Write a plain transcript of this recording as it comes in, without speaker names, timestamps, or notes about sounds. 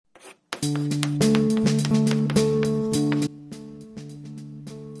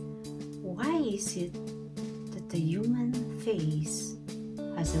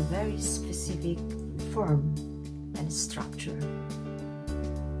form and structure.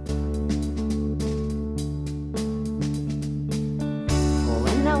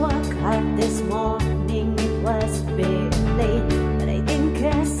 When I woke up this morning, it was a bit late, but I didn't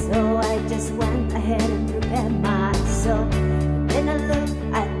care, so I just went ahead and prepared myself. Then I looked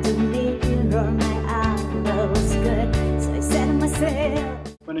at the mirror, my eyebrow was good, so I said to myself.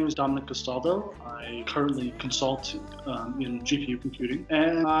 My name is Dominic Gastaldo. I currently consult in GPU computing,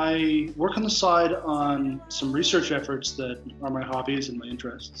 and I work on the side on some research efforts that are my hobbies and my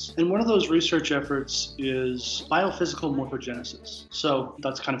interests. And one of those research efforts is biophysical morphogenesis. So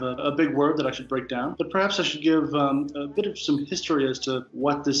that's kind of a big word that I should break down, but perhaps I should give a bit of some history as to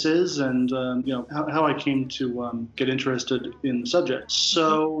what this is and how I came to get interested in the subject.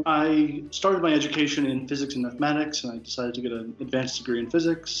 So I started my education in physics and mathematics, and I decided to get an advanced degree in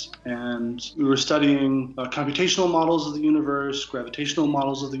physics, and we were studying computational models of the universe, gravitational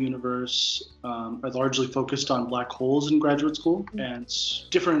models of the universe. I largely focused on black holes in graduate school and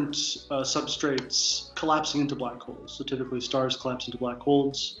different substrates collapsing into black holes. So typically stars collapse into black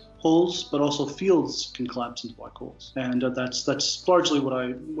holes, but also fields can collapse into black holes, and that's largely what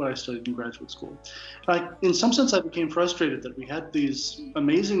I studied in graduate school. In some sense, I became frustrated that we had these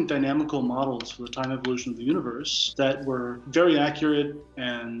amazing dynamical models for the time evolution of the universe that were very accurate,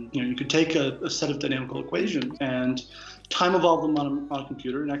 and you could take a set of dynamical equations and time evolve them on a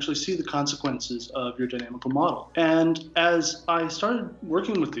computer and actually see the consequences of your dynamical model. And as I started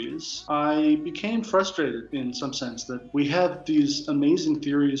working with these, I became frustrated in some sense that we have these amazing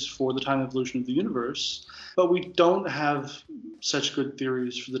theories for the time evolution of the universe, but we don't have such good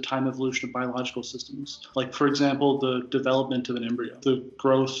theories for the time evolution of biological systems. Like, for example, the development of an embryo, the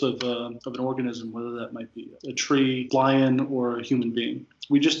growth of an organism, whether that might be a tree, lion, or a human being.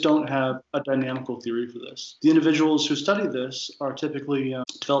 We just don't have a dynamical theory for this. The individuals who study this are typically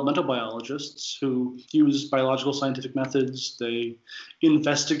developmental biologists who use biological scientific methods. They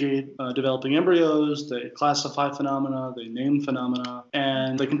investigate developing embryos, they classify phenomena, they name phenomena,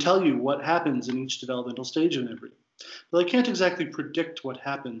 and they can tell you what happens in each developmental stage of an embryo. But they can't exactly predict what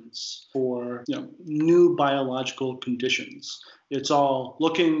happens for new biological conditions. It's all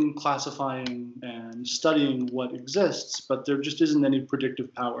looking, classifying, and studying what exists, but there just isn't any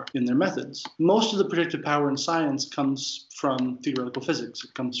predictive power in their methods. Most of the predictive power in science comes from theoretical physics.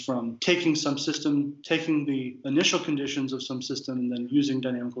 It comes from taking some system, taking the initial conditions of some system, and then using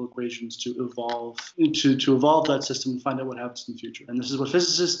dynamical equations to evolve that system and find out what happens in the future. And this is what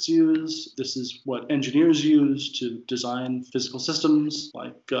physicists use. This is what engineers use to design physical systems,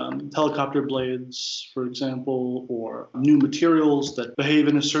 like helicopter blades, for example, or new materials that behave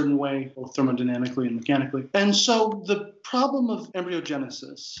in a certain way, both thermodynamically and mechanically. And so the problem of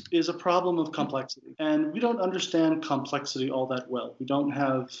embryogenesis is a problem of complexity. And we don't understand complexity all that well. We don't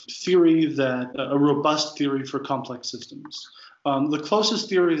have a robust theory for complex systems. The closest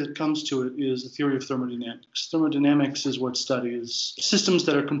theory that comes to it is the theory of thermodynamics. Thermodynamics is what studies systems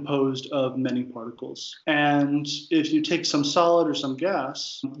that are composed of many particles. And if you take some solid or some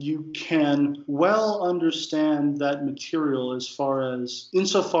gas, you can well understand that material insofar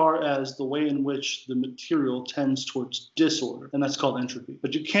as the way in which the material tends towards disorder, and that's called entropy.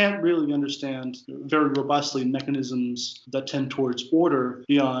 But you can't really understand very robustly mechanisms that tend towards order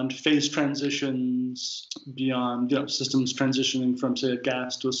beyond phase transitions, beyond systems transitioning from, say, a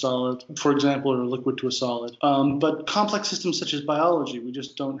gas to a solid, for example, or a liquid to a solid. But complex systems such as biology, we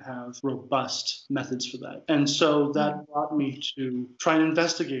just don't have robust methods for that. And so that brought me to try and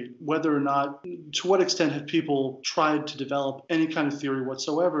investigate whether or not, to what extent have people tried to develop any kind of theory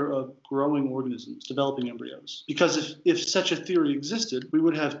whatsoever of growing organisms, developing embryos. Because if such a theory existed, we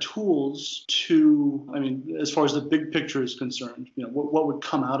would have tools to, as far as the big picture is concerned, what would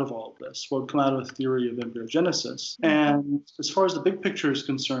come out of all of this? What would come out of a theory of embryogenesis? And as far as the big picture is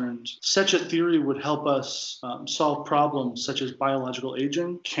concerned, such a theory would help us solve problems such as biological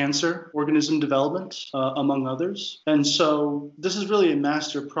aging, cancer, organism development, among others. And so this is really a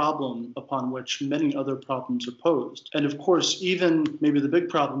master problem upon which many other problems are posed. And of course, even maybe the big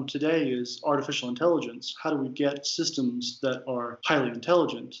problem today is artificial intelligence. How do we get systems that are highly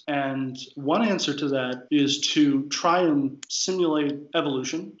intelligent? And one answer to that is to try and simulate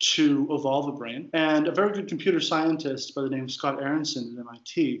evolution to evolve a brain. And a very good computer scientist by the name of Scott Aronson at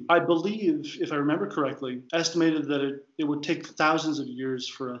MIT, I believe, if I remember correctly, estimated that it would take thousands of years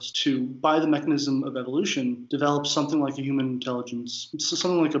for us to, by the mechanism of evolution, develop something like a human intelligence,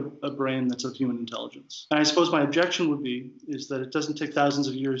 something like a brain that's of human intelligence. And I suppose my objection would be is that it doesn't take thousands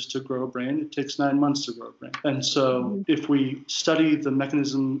of years to grow a brain, it takes 9 months to grow a brain. And so if we study the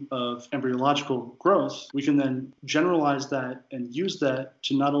mechanism of embryological growth, we can then generalize that and use that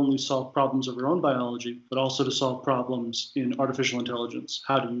to not only solve problems of our own biology, but also to solve problems in artificial intelligence.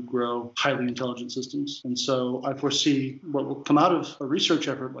 How do you grow highly intelligent systems? And so I foresee what will come out of a research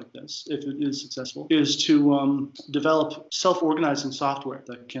effort like this, if it is successful, is to develop self-organizing software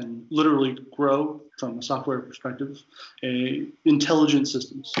that can literally grow, from a software perspective, intelligent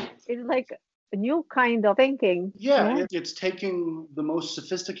systems. It's like a new kind of thinking. Yeah, it's taking the most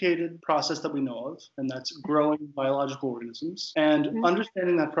sophisticated process that we know of, and that's growing biological organisms, and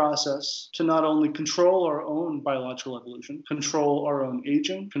understanding that process to not only control our own biological evolution, control our own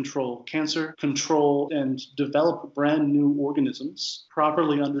aging, control cancer, control and develop brand new organisms,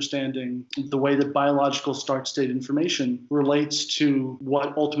 properly understanding the way that biological start state information relates to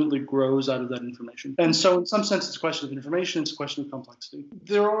what ultimately grows out of that information. And so in some sense, it's a question of information, it's a question of complexity.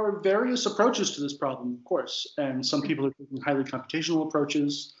 There are various approaches to this problem, of course, and some people are taking highly computational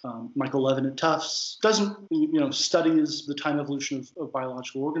approaches. Michael Levin at Tufts studies the time evolution of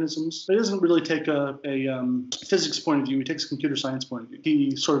biological organisms, but he doesn't really take a physics point of view. He takes a computer science point of view.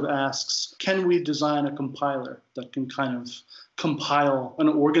 He sort of asks, can we design a compiler that can kind of compile an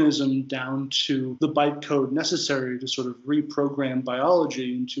organism down to the byte code necessary to sort of reprogram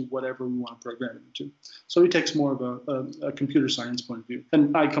biology into whatever we want to program it into. So he takes more of a computer science point of view.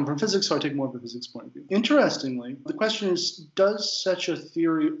 And I come from physics, so I take more of a physics point of view. Interestingly, the question is, does such a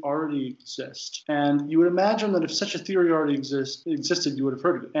theory already exist? And you would imagine that if such a theory already existed, you would have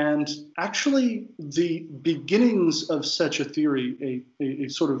heard of it. And actually, the beginnings of such a theory, a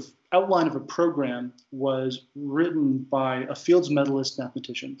sort of outline of a program, was written by a Fields Medalist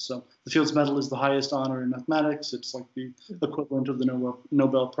mathematician. So the Fields Medal is the highest honor in mathematics. It's like the equivalent of the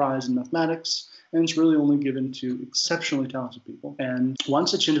Nobel Prize in mathematics. And it's really only given to exceptionally talented people. And one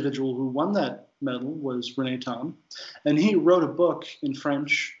such individual who won that medal was René Thom. And he wrote a book in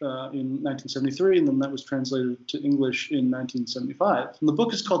French in 1973, and then that was translated to English in 1975. And the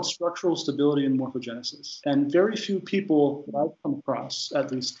book is called Structural Stability and Morphogenesis. And very few people that I've come across,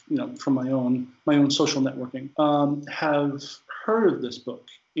 at least from my own social networking, have heard of this book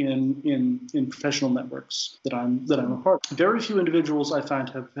in professional networks that I'm a part of. Very few individuals I find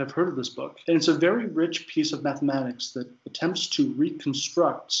have heard of this book. And it's a very rich piece of mathematics that attempts to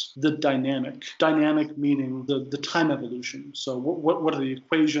reconstruct the dynamic meaning the time evolution. So what are the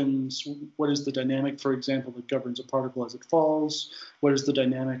equations? What is the dynamic, for example, that governs a particle as it falls? What is the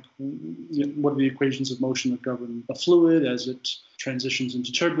dynamic? What are the equations of motion that govern a fluid as it transitions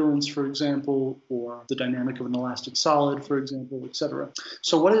into turbulence, for example, or the dynamic of an elastic solid, for example, etc.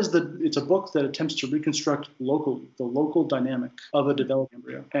 So it's a book that attempts to reconstruct locally, the local dynamic of a developing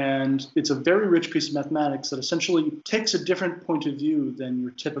embryo. And it's a very rich piece of mathematics that essentially takes a different point of view than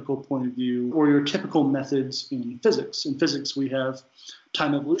your typical point of view or your typical methods in physics. In physics, we have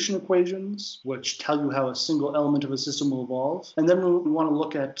time evolution equations, which tell you how a single element of a system will evolve. And then we want to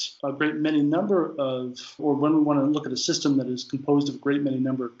look at a great many number of, or when we want to look at a system that is composed of a great many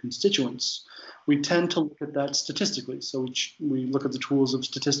number of constituents, we tend to look at that statistically. So we look at the tools of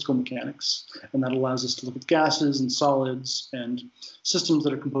statistical mechanics, and that allows us to look at gases and solids and systems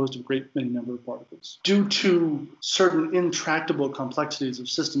that are composed of a great many number of particles. Due to certain intractable complexities of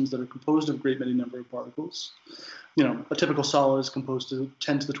systems that are composed of a great many number of particles, a typical solid is composed of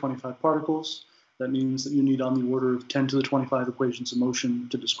 10 to the 25 particles. That means that you need on the order of 10 to the 25 equations of motion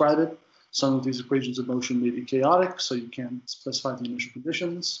to describe it. Some of these equations of motion may be chaotic, so you can't specify the initial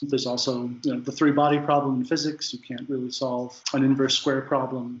conditions. There's also the three-body problem in physics. You can't really solve an inverse square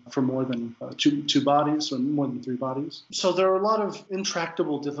problem for more than two bodies or more than three bodies. So there are a lot of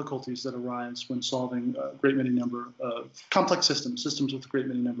intractable difficulties that arise when solving a great many number of complex systems with a great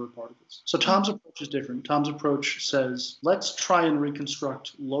many number of particles. So Thom's approach is different. Thom's approach says, let's try and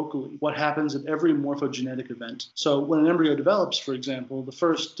reconstruct locally what happens at every morphogenetic event. So when an embryo develops, for example, the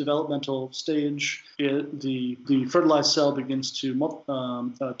first developmental stage, the fertilized cell begins to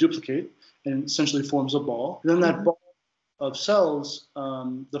duplicate and essentially forms a ball. And then that ball of cells,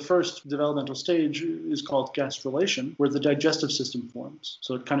 the first developmental stage is called gastrulation, where the digestive system forms.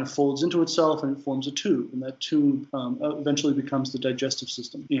 So it kind of folds into itself and it forms a tube, and that tube eventually becomes the digestive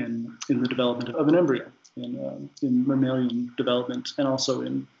system in the development of an embryo, in mammalian development and also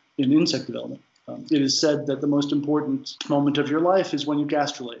in insect development. It is said that the most important moment of your life is when you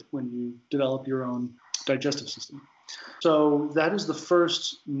gastrulate, when you develop your own digestive system. So that is the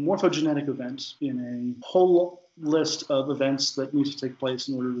first morphogenetic event in a whole list of events that need to take place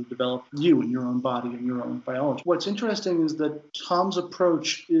in order to develop you and your own body and your own biology. What's interesting is that Tom's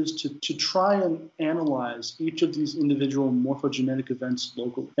approach is to try and analyze each of these individual morphogenetic events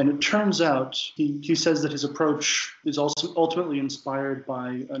locally. And it turns out, he says that his approach is also ultimately inspired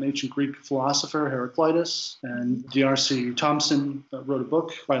by an ancient Greek philosopher, Heraclitus, and D.R.C. Thompson wrote a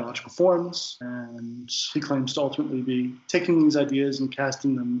book, Biological Forms, and he claims to ultimately be taking these ideas and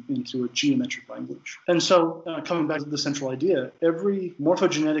casting them into a geometric language. And so, coming back to the central idea, every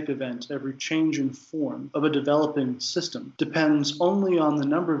morphogenetic event, every change in form of a developing system depends only on the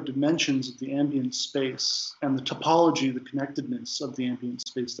number of dimensions of the ambient space and the topology, the connectedness of the ambient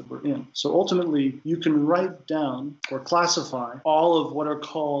space that we're in. So ultimately, you can write down or classify all of what are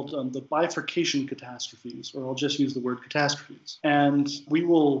called the bifurcation catastrophes, or I'll just use the word catastrophes. And we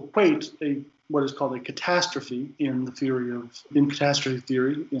will equate what is called a catastrophe in catastrophe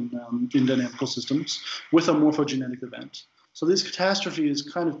theory in dynamical systems with a morphogenetic event. So these catastrophes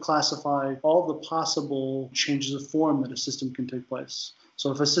kind of classify all the possible changes of form that a system can take place.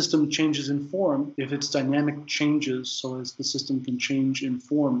 So if a system changes in form, if its dynamic changes so as the system can change in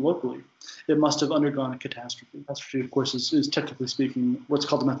form locally, it must have undergone a catastrophe. Catastrophe, of course, is technically speaking what's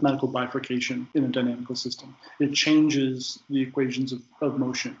called a mathematical bifurcation in a dynamical system. It changes the equations of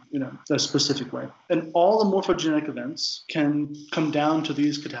motion in a specific way. And all the morphogenetic events can come down to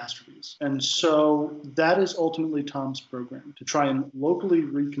these catastrophes. And so that is ultimately Tom's program, to try and locally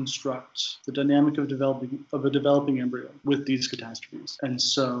reconstruct the dynamic of a developing embryo with these catastrophes. And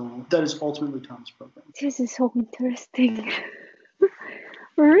so that is ultimately Tom's program. This is so interesting.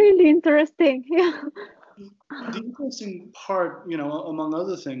 Really interesting. Yeah. The interesting part, among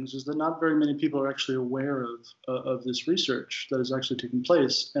other things, is that not very many people are actually aware of this research that is actually taking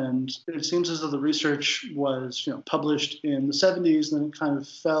place. And it seems as though the research was, published in the 70s, and then it kind of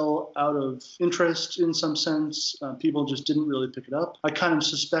fell out of interest in some sense. People just didn't really pick it up. I kind of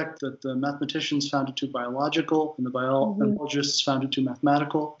suspect that the mathematicians found it too biological, and the biologists found it too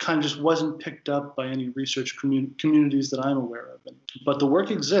mathematical. Kind of just wasn't picked up by any research communities that I'm aware of. But the work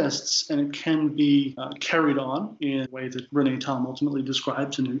exists, and it can be carried on in a way that René Thom ultimately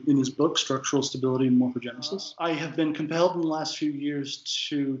describes in his book, Structural Stability and Morphogenesis. I have been compelled in the last few years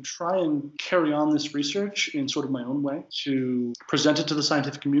to try and carry on this research in sort of my own way, to present it to the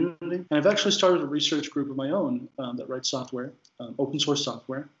scientific community. And I've actually started a research group of my own that writes software, open source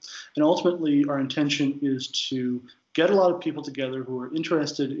software. And ultimately, our intention is to get a lot of people together who are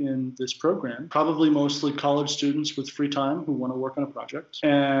interested in this program, probably mostly college students with free time who want to work on a project,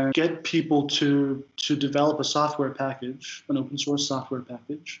 and get people to develop a software package, an open source software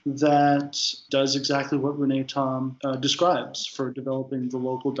package, that does exactly what René Thom describes for developing the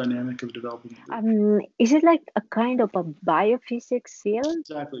local dynamic of developing. Is it like a kind of a biophysics field?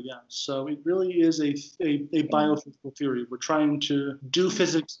 Exactly, yeah. So it really is a biophysical theory. We're trying to do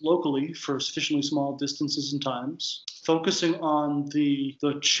physics locally for sufficiently small distances and times, focusing on the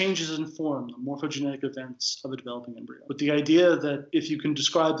changes in form, the morphogenetic events of a developing embryo. With the idea that if you can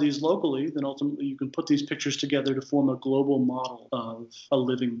describe these locally, then ultimately you can put these pictures together to form a global model of a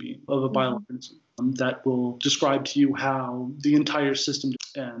living being, of a bioorganism, that will describe to you how the entire system,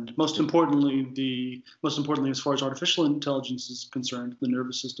 and most importantly, as far as artificial intelligence is concerned, the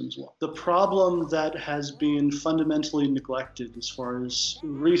nervous system as well. The problem that has been fundamentally neglected as far as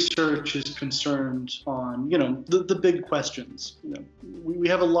research is concerned on, the big questions. We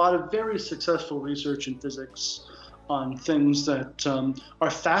have a lot of very successful research in physics on things that are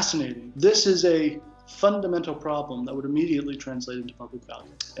fascinating. This is a fundamental problem that would immediately translate into public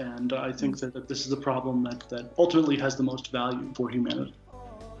value. And I think that this is the problem that ultimately has the most value for humanity.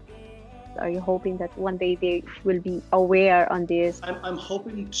 Are you hoping that one day they will be aware on this? I'm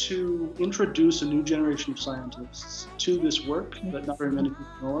hoping to introduce a new generation of scientists to this work that not very many people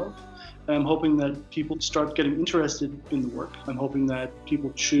know of. I'm hoping that people start getting interested in the work. I'm hoping that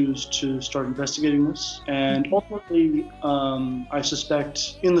people choose to start investigating this. And ultimately, I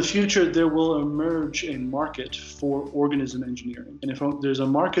suspect in the future there will emerge a market for organism engineering. And if there's a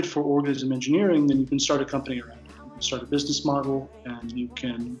market for organism engineering, then you can start a company around it. Start a business model, and you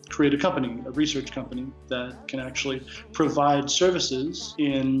can create a company, a research company that can actually provide services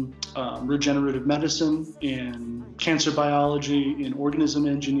in regenerative medicine, in cancer biology, in organism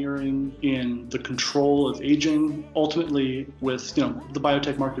engineering, in the control of aging. Ultimately, with the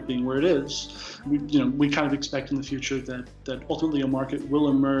biotech market being where it is, we kind of expect in the future that ultimately a market will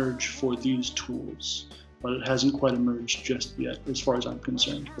emerge for these tools. But it hasn't quite emerged just yet, as far as I'm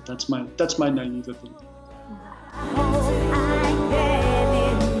concerned. But that's my naive opinion.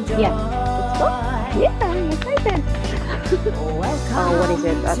 Yeah, let's go. Yeah, I'm excited. what is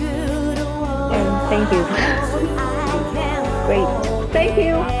it? And thank you. Great. Thank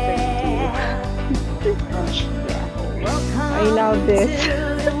you. I love this.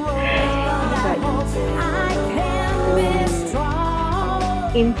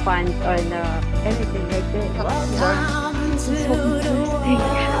 Infant or anything like this. So interesting.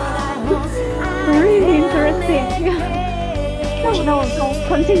 Really interesting. No,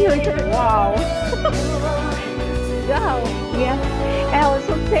 continue. Wow. Wow. Yeah. And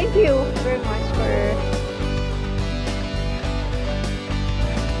also thank you very much for